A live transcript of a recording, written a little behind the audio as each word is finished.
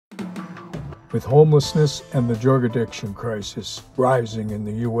with homelessness and the drug addiction crisis rising in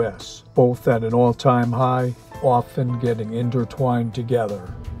the U.S., both at an all-time high, often getting intertwined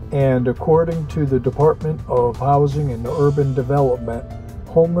together. And according to the Department of Housing and Urban Development,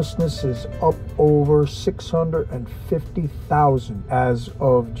 homelessness is up over 650,000 as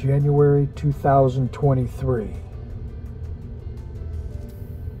of January 2023.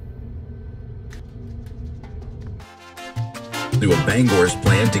 Of Bangor's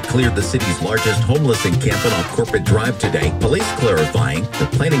plan to clear the city's largest homeless encampment on Corporate Drive today. Police clarifying they're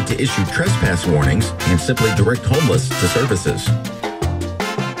planning to issue trespass warnings and simply direct homeless to services.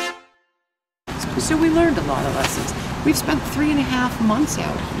 So we learned a lot of lessons. We've spent 3.5 months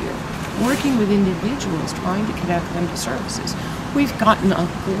out here working with individuals, trying to connect them to services. We've gotten a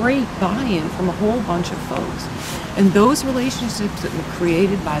great buy-in from a whole bunch of folks. And those relationships that were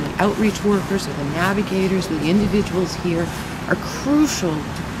created by the outreach workers or the navigators or the individuals here are crucial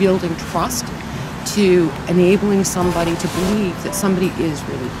to building trust, to enabling somebody to believe that somebody is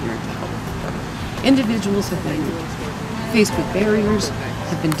really here to help them. Individuals have been faced with barriers,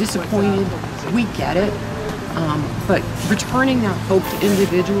 have been disappointed. We get it. But returning that hope to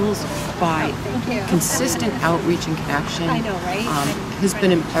individuals by consistent outreach and connection has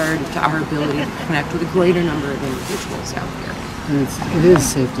been imperative to our ability to connect with a greater number of individuals out there. And it is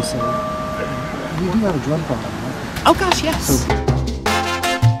safe to say, we do have a drug problem, right? Oh gosh, yes.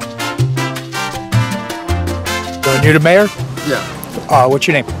 So you the mayor? Yeah. What's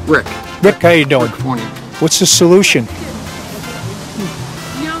your name? Rick. Rick, how you doing? Good morning. What's the solution?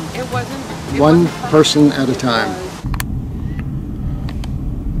 No, it wasn't. One person at a time.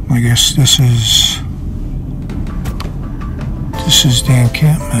 I guess this is the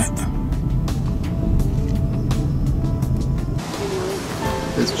encampment.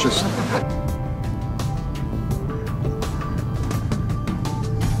 It's just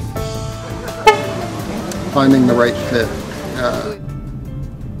finding the right fit.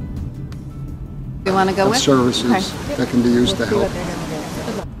 You want to go with services that can be used to help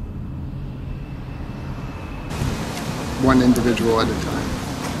one individual at a time.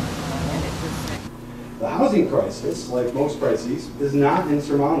 The housing crisis, like most crises, is not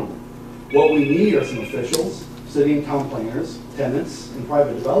insurmountable. What we need are some officials, city and town planners, tenants, and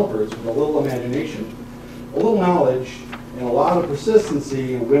private developers with a little imagination, a little knowledge, and a lot of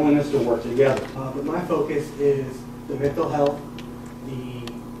persistency and willingness to work together. But my focus is the mental health, the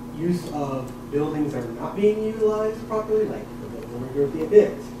use of buildings that are not being utilized properly, like the European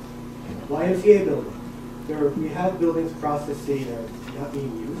bids, YMCA building. We have buildings across the city that are not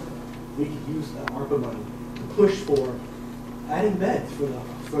being used. We could use the ARPA money to push for adding beds for the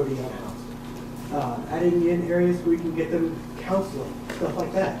unhoused, adding in areas where we can get them counseling, stuff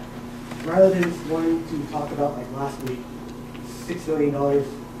like that. Rather than wanting to talk about, like last week, $6 million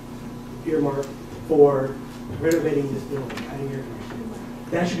earmarked for renovating this building, adding air conditioning.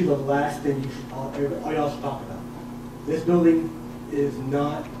 That should be the last thing all y'all should talk about. This building is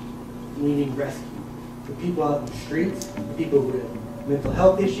not needing rescue. The people out in the streets, the people with mental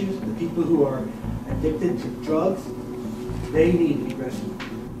health issues, the people who are addicted to drugs, they need to be rescued,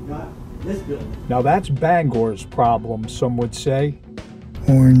 not this building. Now that's Bangor's problem, some would say.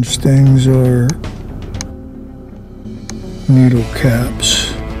 Orange things are needle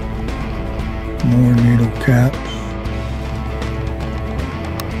caps. More needle caps.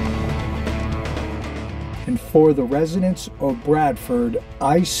 And for the residents of Bradford,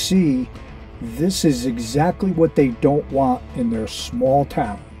 I see this is exactly what they don't want in their small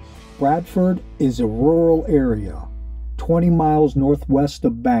town. Bradford is a rural area, 20 miles northwest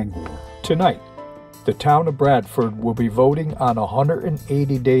of Bangor. Tonight, the town of Bradford will be voting on a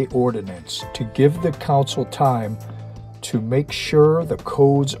 180-day ordinance to give the council time to make sure the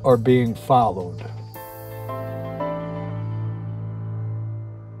codes are being followed.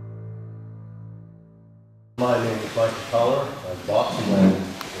 My name is Michael Collar. I'm Boston land, and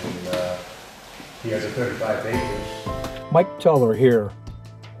he has a 35 acres. Mike Teller here,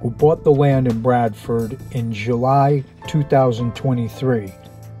 who bought the land in Bradford in July 2023,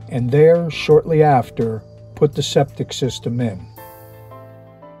 and there, shortly after, put the septic system in.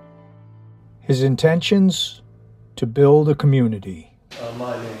 His intentions? To build a community.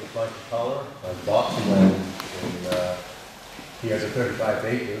 My name is Michael Collar. I'm Boston land, and he has a 35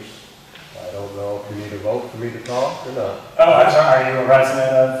 acres. I don't know if you need a vote for me to talk or not. Oh, I'm sorry, are you a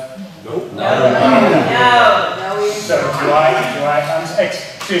resident of? Nope. No. So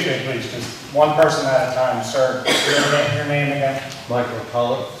excuse me please, just one person at a time, sir. Your name again? Michael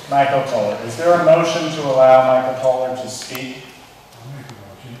Collar. Michael Toller. Is there a motion to allow Michael Toller to speak? I'll make a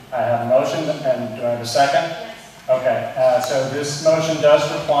motion. I have a motion, and do I have a second? Yes. Okay, so this motion does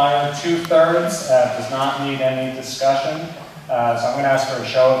require 2/3, does not need any discussion. So I'm going to ask for a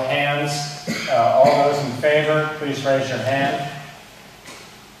show of hands. All those in favor, please raise your hand.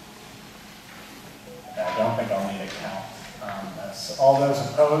 Okay, I don't think I'll need a count. All those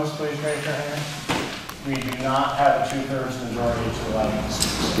opposed, please raise your hand. We do not have a 2/3 majority to allow you to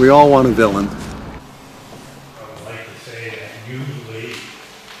speak. We all want a villain. I would like to say that usually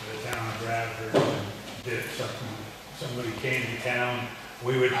the town of Bradford, if somebody came to town,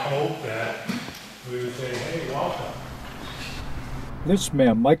 we would hope that we would say, hey, welcome. This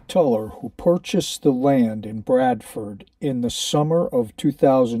man, Mike Tuller, who purchased the land in Bradford in the summer of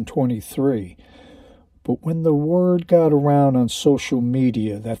 2023, but when the word got around on social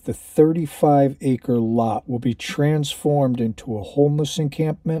media that the 35-acre lot will be transformed into a homeless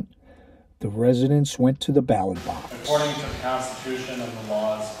encampment, the residents went to the ballot box. According to the Constitution and the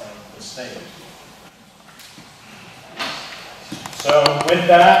laws of the state. So with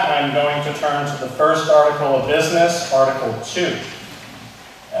that, I'm going to turn to the first article of business, Article 2.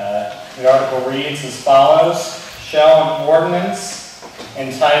 The article reads as follows: Shall an ordinance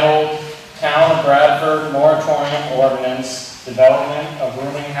entitled Town of Bradford Moratorium Ordinance, Development of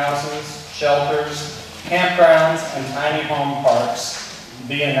Rooming Houses, Shelters, Campgrounds, and Tiny Home Parks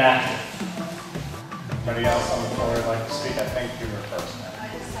be enacted? Anybody else on the floor would like to speak? I think you were first. I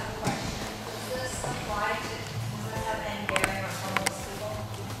just have a question. Does this apply to, does this have any bearing on homeless people?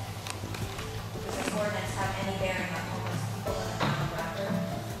 Does this ordinance have any bearing on homeless people in the town of Bradford?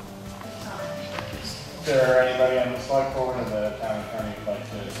 Is there anybody on the select board or the town attorney who'd like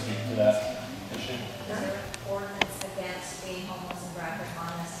to speak to that issue? Is there an ordinance against being homeless in Bradford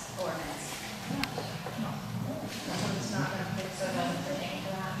on this ordinance? No. It's not going to fix so it doesn't pertain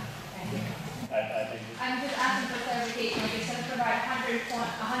to that? Thank you. I think I'm just asking for clarification. Like, it says provide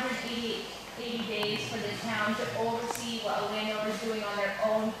 180 days for the town to oversee what a landowner is doing on their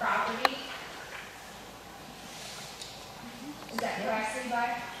own property. Is that correct,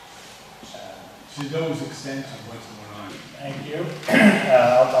 Levi? She knows the extent of what's going on. Thank you.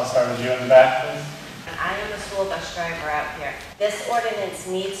 I'll start with you in the back, please. I am a school bus driver out here. This ordinance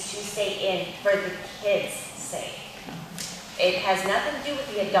needs to stay in for the kids' sake. It has nothing to do with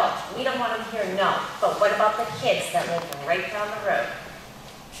the adults. We don't want them here, no. But what about the kids that live right down the road?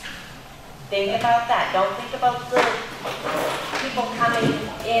 Think about that. Don't think about the people coming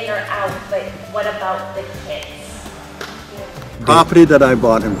in or out, but what about the kids? Property that I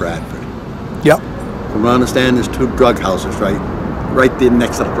bought in Bradford. Yep. From what I understand, there's 2 drug houses right there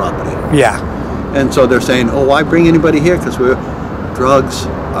next to the property. Yeah. And so they're saying, oh, why bring anybody here? Because drugs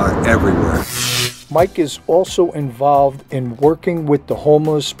are everywhere. Mike is also involved in working with the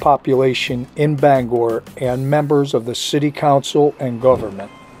homeless population in Bangor and members of the city council and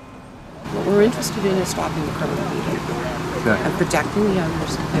government. What we're interested in is stopping the criminal behavior and protecting the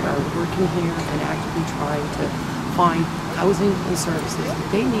others that are working here and actively trying to find housing and services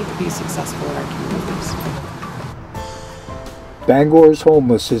that they need to be successful in our communities. Bangor's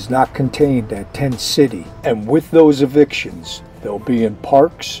homeless is not contained at Tent City, and with those evictions, they'll be in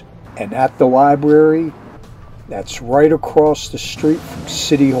parks and at the library that's right across the street from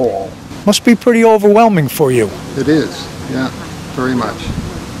City Hall. Must be pretty overwhelming for you. It is, yeah, very much.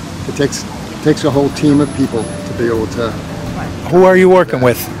 It takes a whole team of people to be able to... Who are you working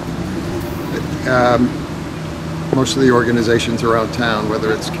with? Most of the organizations around town,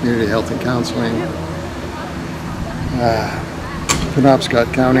 whether it's community health and counseling,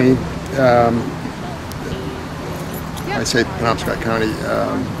 Penobscot County, I say Penobscot County,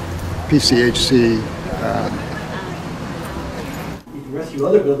 PCHC. You can rescue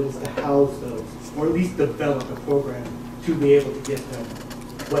other buildings to house those, or at least develop a program to be able to get them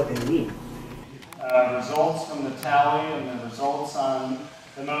what they need. Results from the tally and the results on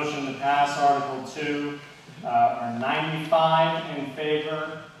the motion to pass Article 2 are 95 in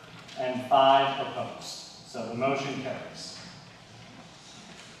favor and 5 opposed. So the motion carries.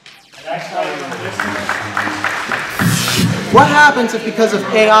 Next item of business. What happens if because of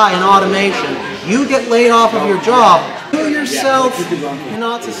AI and automation, you get laid off of your job, you yourself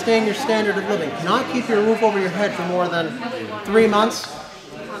cannot sustain your standard of living, cannot keep your roof over your head for more than 3 months?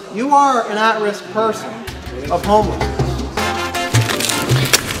 You are an at-risk person of homelessness.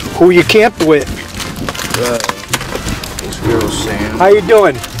 Who you camped with? How you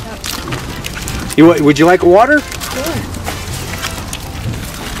doing? Would you like water? Sure.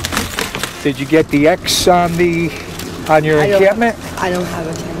 Did you get the X on your encampment? I don't have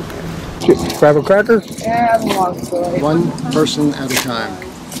a tanker. Grab a cracker? Yeah, I'm long story. One person at a time.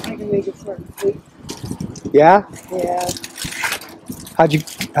 I can make it short and sweet. Yeah? Yeah.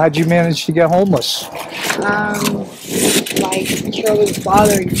 How'd you manage to get homeless? My children's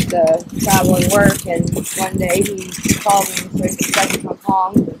father used to travel and work, and one day he called me and said he decided to come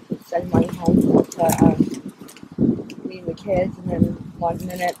home and send money home to me and the kids. And then 1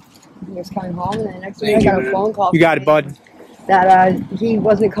 minute he was coming home, and then the next minute I got a phone call. You got it, bud. That he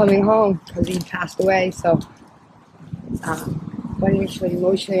wasn't coming home because he passed away. So financially,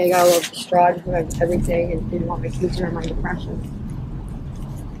 emotionally, I got a little distraught with everything and didn't want my kids to my depression.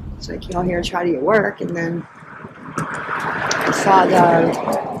 So I came out here and tried to get work, and then I saw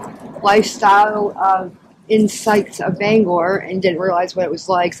the lifestyle of insights of Bangor and didn't realize what it was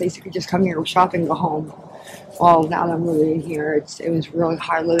like. So I used to just come here, shop, and go home. Well, now that I'm living in here, it was really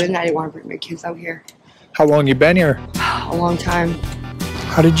hard living. I didn't want to bring my kids out here. How long you been here? A long time.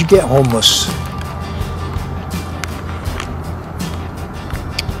 How did you get homeless?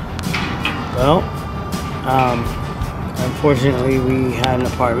 Well, unfortunately, we had an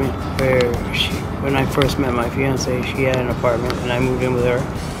apartment where when I first met my fiance, she had an apartment and I moved in with her.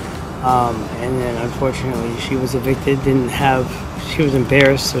 And then unfortunately, she was evicted, she was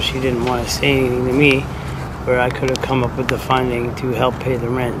embarrassed, so she didn't want to say anything to me, where I could have come up with the funding to help pay the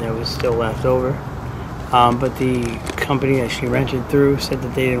rent that was still left over. But the company that she rented through said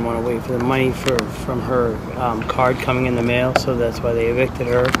that they didn't want to wait for the money from her card coming in the mail, so that's why they evicted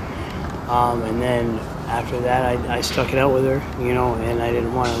her. And then after that, I stuck it out with her, and I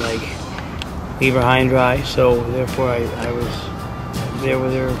didn't want to leave her high and dry. So therefore, I was there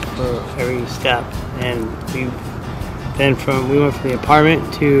with her for every step. And we went from the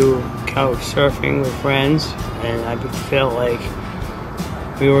apartment to couch surfing with friends, and I felt like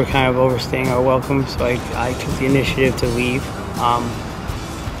we were kind of overstaying our welcome. So I took the initiative to leave. And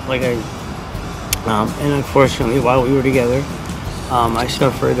unfortunately, while we were together, I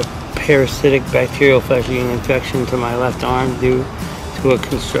suffered a parasitic bacterial fleshing infection to my left arm due to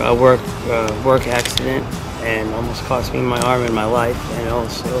a work accident, and almost cost me my arm and my life, and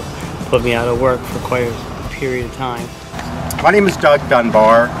also put me out of work for quite a period of time. My name is Doug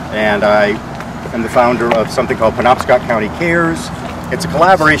Dunbar, and I am the founder of something called Penobscot County Cares. It's a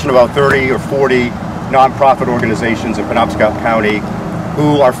collaboration of about 30 or 40 nonprofit organizations in Penobscot County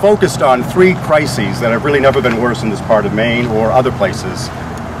who are focused on 3 crises that have really never been worse in this part of Maine or other places: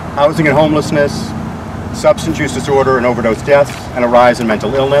 housing and homelessness, substance use disorder and overdose deaths, and a rise in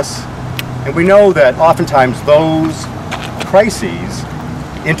mental illness. And we know that oftentimes those crises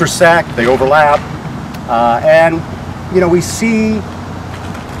intersect, they overlap, and we see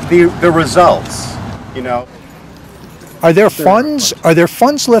the results. Are there funds? Are there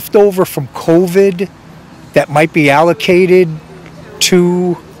funds left over from COVID that might be allocated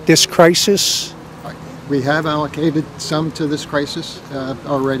to this crisis? We have allocated some to this crisis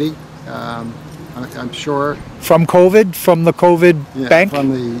already. I'm sure. From COVID, from the COVID bank,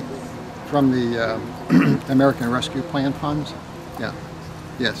 from the American Rescue Plan funds. Yeah.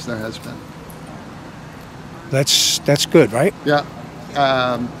 Yes, there has been. That's good, right? Yeah.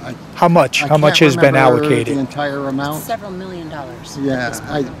 How much? How much has been allocated? The entire amount. Several $million. Yeah.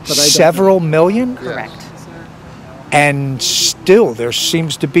 Several million? Correct. And still, there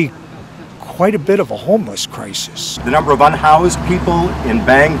seems to be quite a bit of a homeless crisis. The number of unhoused people in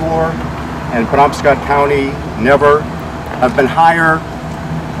Bangor and Penobscot County never have been higher.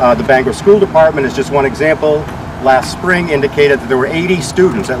 The Bangor School Department is just one example. Last spring indicated that there were 80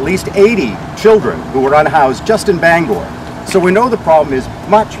 students, at least 80 children, who were unhoused just in Bangor. So we know the problem is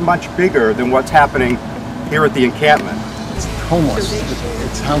much, much bigger than what's happening here at the encampment. It's homeless,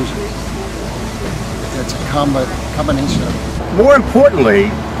 it's housing. It's a combination of... More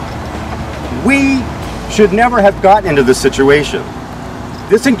importantly, we should never have gotten into this situation.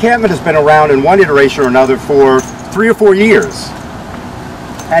 This encampment has been around in one iteration or another for 3 or 4 years.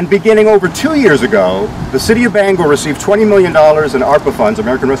 And beginning over 2 years ago, the city of Bangor received $20 million in ARPA funds,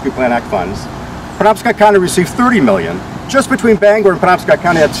 American Rescue Plan Act funds. Penobscot County received $30 million. Just between Bangor and Penobscot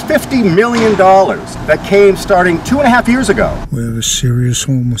County, that's $50 million that came starting 2.5 years ago. We have a serious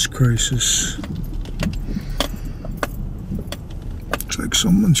homeless crisis. Looks like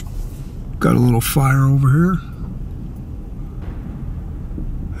someone's got a little fire over here.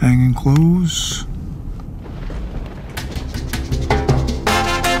 Hanging clothes.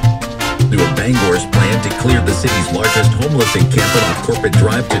 Bangor's plan to clear the city's largest homeless encampment on Corporate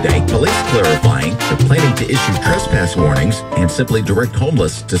Drive today. Police clarifying they're planning to issue trespass warnings and simply direct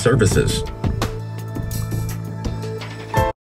homeless to services.